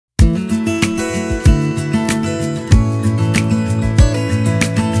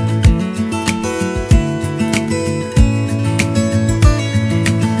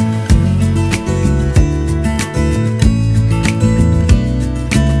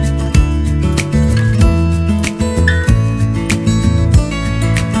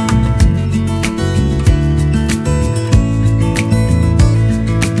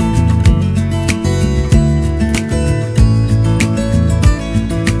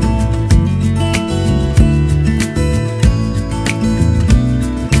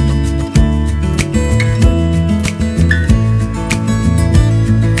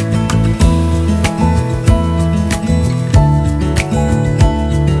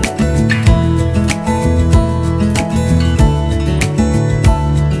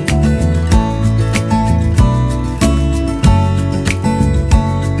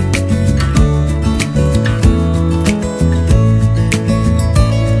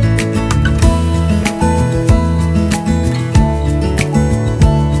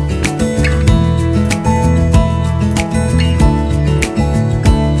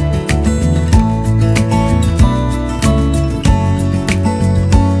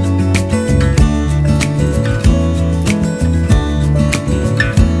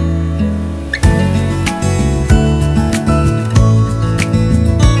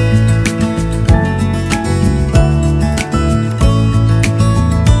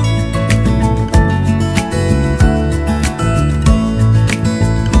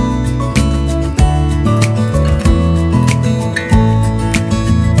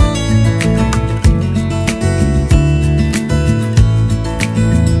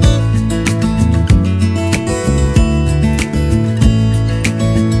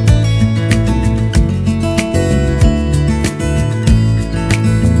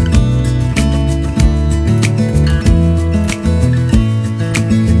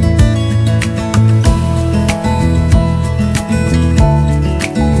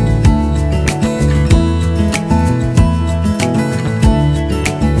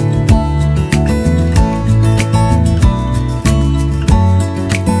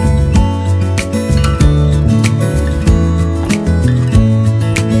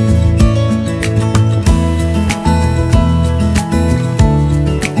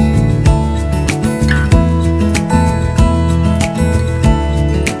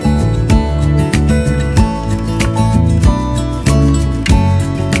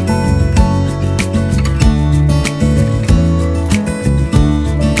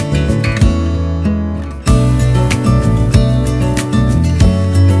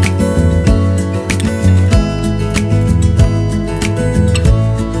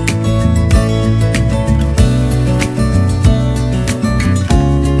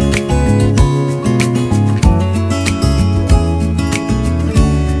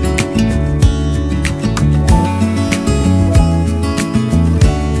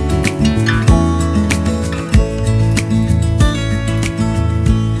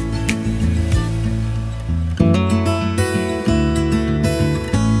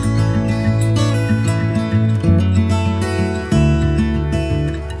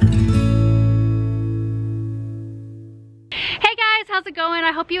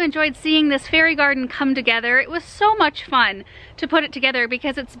enjoyed seeing this fairy garden come together. It was so much fun to put it together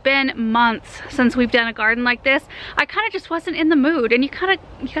because it's been months since we've done a garden like this. I kind of just wasn't in the mood, and you gotta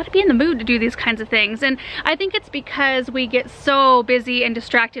be in the mood to do these kinds of things. And I think it's because we get so busy and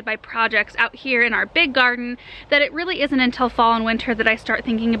distracted by projects out here in our big garden that it really isn't until fall and winter that I start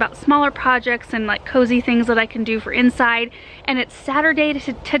thinking about smaller projects and like cozy things that I can do for inside. And it's Saturday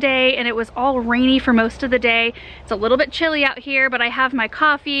today, and it was all rainy for most of the day. It's a little bit chilly out here, but I have my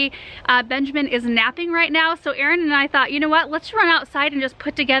coffee. Benjamin is napping right now, so Aaron and I thought, you know what, let's run outside and just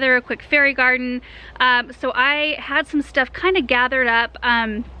put together a quick fairy garden. So I had some stuff kind of gathered up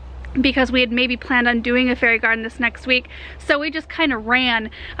because we had maybe planned on doing a fairy garden this next week. So we just kind of ran.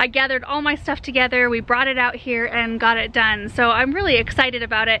 I gathered all my stuff together, we brought it out here and got it done. So I'm really excited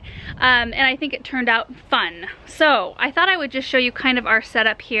about it, and I think it turned out fun. So I thought I would just show you kind of our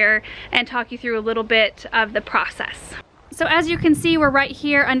setup here and talk you through a little bit of the process. So as you can see, we're right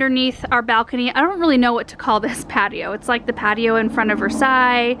here underneath our balcony. I don't really know what to call this patio. It's like the patio in front of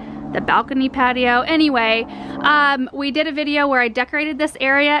Versailles, the balcony patio. Anyway, we did a video where I decorated this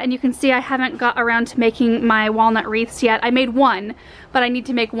area, and you can see I haven't got around to making my walnut wreaths yet. I made one, but I need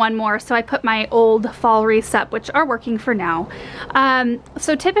to make one more, so I put my old fall wreaths up, which are working for now.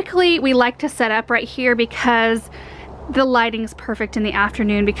 So typically we like to set up right here because the lighting's perfect in the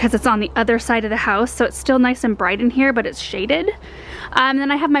afternoon because it's on the other side of the house, so it's still nice and bright in here, but it's shaded.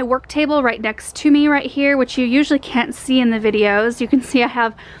 Then I have my work table right next to me right here, which you usually can't see in the videos. You can see I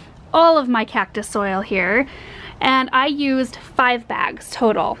have all of my cactus soil here, and I used 5 bags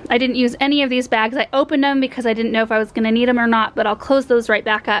total. I didn't use any of these bags. I opened them because I didn't know if I was gonna need them or not, but I'll close those right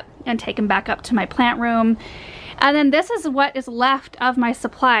back up and take them back up to my plant room. And then this is what is left of my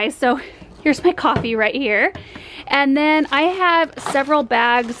supplies. So here's my coffee right here. And then I have several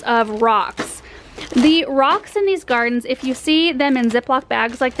bags of rocks. The rocks in these gardens, if you see them in Ziploc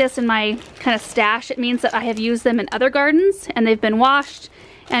bags like this in my kind of stash, it means that I have used them in other gardens and they've been washed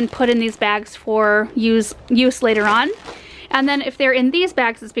and put in these bags for use later on. And then if they're in these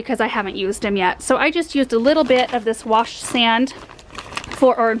bags, it's because I haven't used them yet. So I just used a little bit of this washed sand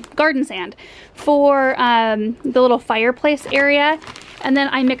or garden sand for the little fireplace area. And then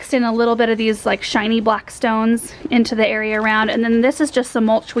I mixed in a little bit of these like shiny black stones into the area around. And then this is just the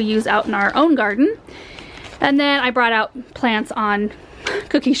mulch we use out in our own garden. And then I brought out plants on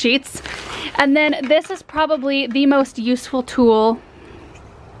cookie sheets. And then this is probably the most useful tool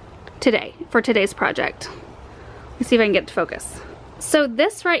today for today's project. Let's see if I can get it to focus. So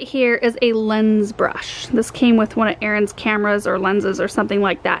this right here is a lens brush. This came with one of Aaron's cameras or lenses or something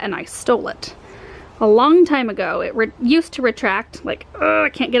like that, and I stole it a long time ago. It used to retract, like,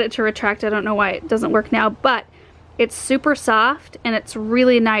 I can't get it to retract. I don't know why it doesn't work now, but it's super soft and it's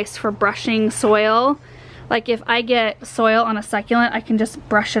really nice for brushing soil. Like if I get soil on a succulent, I can just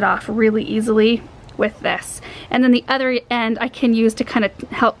brush it off really easily with this. And then the other end I can use to kind of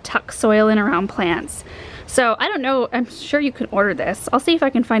help tuck soil in around plants. So I don't know, I'm sure you can order this. I'll see if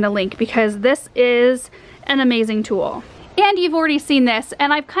I can find a link because this is an amazing tool. And you've already seen this,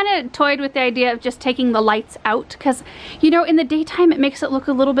 and I've kind of toyed with the idea of just taking the lights out because, you know, in the daytime it makes it look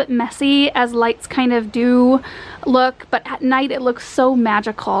a little bit messy as lights kind of do look, but at night it looks so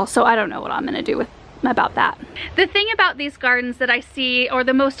magical. So I don't know what I'm gonna do about that. The thing about these gardens that I see, or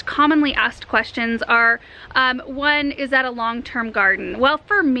the most commonly asked questions are, one, is that a long-term garden? Well,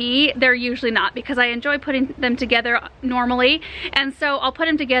 for me, they're usually not because I enjoy putting them together normally. And so I'll put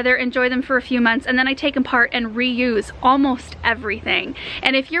them together, enjoy them for a few months, and then I take them apart and reuse almost everything.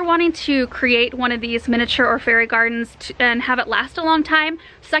 And if you're wanting to create one of these miniature or fairy gardens and have it last a long time,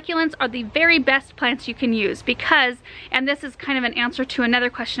 succulents are the very best plants you can use because, and this is kind of an answer to another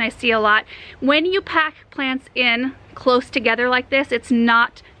question I see a lot, when you pack plants in close together like this, it's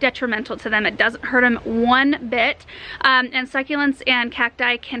not detrimental to them. It doesn't hurt them one bit. And succulents and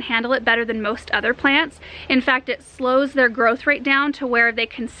cacti can handle it better than most other plants. In fact, it slows their growth rate down to where they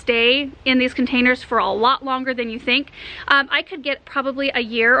can stay in these containers for a lot longer than you think. I could get probably a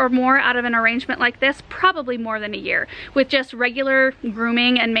year or more out of an arrangement like this, probably more than a year, with just regular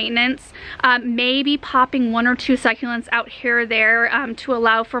grooming and maintenance. Maybe popping 1 or 2 succulents out here or there to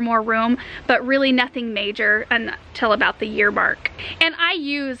allow for more room, but really nothing major until about the year mark. And I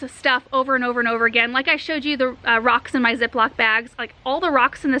use stuff over and over and over again. Like I showed you the rocks in my Ziploc bags, like all the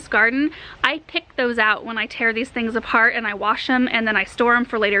rocks in this garden, I pick those out when I tear these things apart and I wash them and then I store them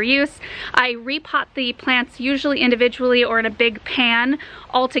for later use. I repot the plants usually individually or in a big pan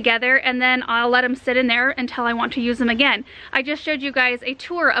all together, and then I'll let them sit in there until I want to use them again. I just showed you guys a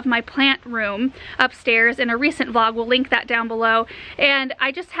tour of my plant room upstairs in a recent vlog. We'll link that down below. And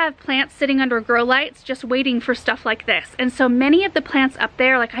I just have plants sitting under grow lights just waiting for stuff like like this. And so many of the plants up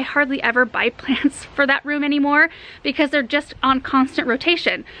there, like I hardly ever buy plants for that room anymore because they're just on constant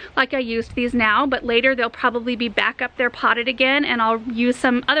rotation. Like I used these now, but later they'll probably be back up there potted again, and I'll use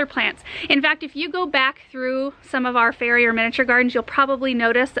some other plants. In fact, if you go back through some of our fairy or miniature gardens, you'll probably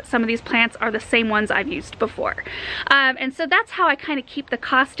notice that some of these plants are the same ones I've used before. And so that's how I kind of keep the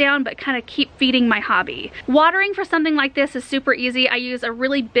cost down, but kind of keep feeding my hobby. Watering for something like this is super easy. I use a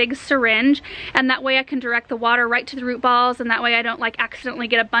really big syringe, and that way I can direct the water right to the root balls, and that way I don't like accidentally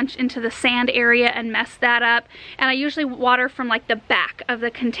get a bunch into the sand area and mess that up. And I usually water from like the back of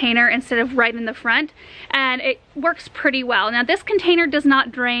the container instead of right in the front, and it works pretty well. Now this container does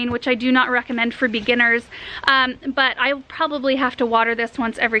not drain, which I do not recommend for beginners, but I'll probably have to water this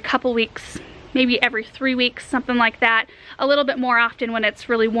once every couple weeks, maybe every 3 weeks, something like that. A little bit more often when it's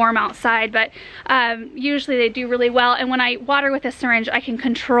really warm outside, but usually they do really well. And when I water with a syringe, I can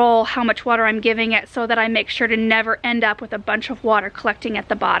control how much water I'm giving it so that I make sure to never end up with a bunch of water collecting at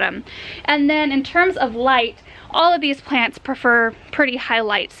the bottom. And then in terms of light, all of these plants prefer pretty high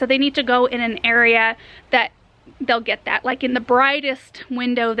light, so they need to go in an area that they'll get that. Like in the brightest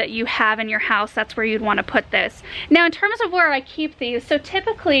window that you have in your house, that's where you'd want to put this. Now in terms of where I keep these, so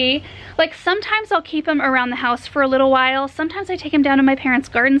typically, like sometimes I'll keep them around the house for a little while. Sometimes I take them down to my parents'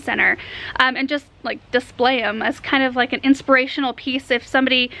 garden center and just like display them as kind of like an inspirational piece. If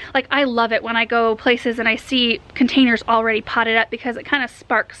somebody, like I love it when I go places and I see containers already potted up because it kind of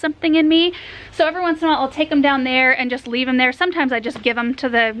sparks something in me. So every once in a while I'll take them down there and just leave them there. Sometimes I just give them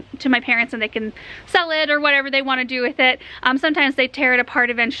to my parents and they can sell it or whatever they want to do with it. Sometimes they tear it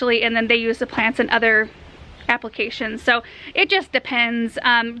apart eventually and then they use the plants in other applications. So it just depends.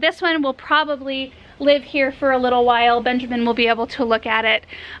 This one will probably live here for a little while. Benjamin will be able to look at it,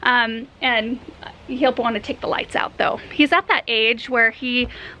 and he'll want to take the lights out though. He's at that age where he,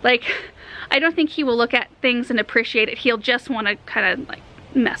 like, I don't think he will look at things and appreciate it. He'll just want to kind of like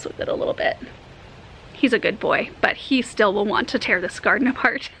mess with it a little bit. He's a good boy, but he still will want to tear this garden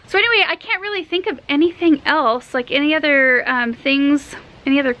apart. So anyway, I can't really think of anything else, like any other things,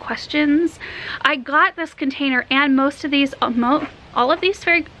 any other questions. I got this container and most of these, all of these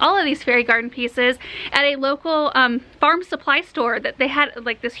fairy garden pieces at a local farm supply store that they had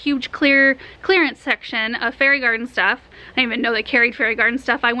like this huge clearance section of fairy garden stuff. I didn't even know they carried fairy garden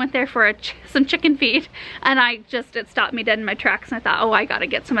stuff. I went there for some chicken feed and it stopped me dead in my tracks, and I thought, oh, I gotta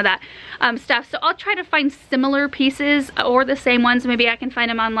get some of that stuff. So I'll try to find similar pieces or the same ones. Maybe I can find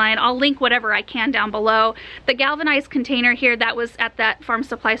them online. I'll link whatever I can down below. The galvanized container here, that was at that farm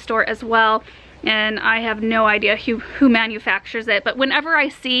supply store as well. And I have no idea who manufactures it, but whenever I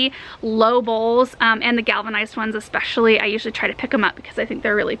see low bowls and the galvanized ones especially, I usually try to pick them up because I think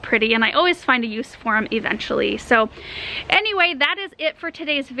they're really pretty and I always find a use for them eventually. So anyway, that is it for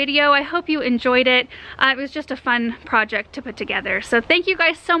today's video. I hope you enjoyed it. It was just a fun project to put together. So thank you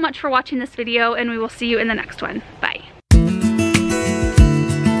guys so much for watching this video, and we will see you in the next one. Bye.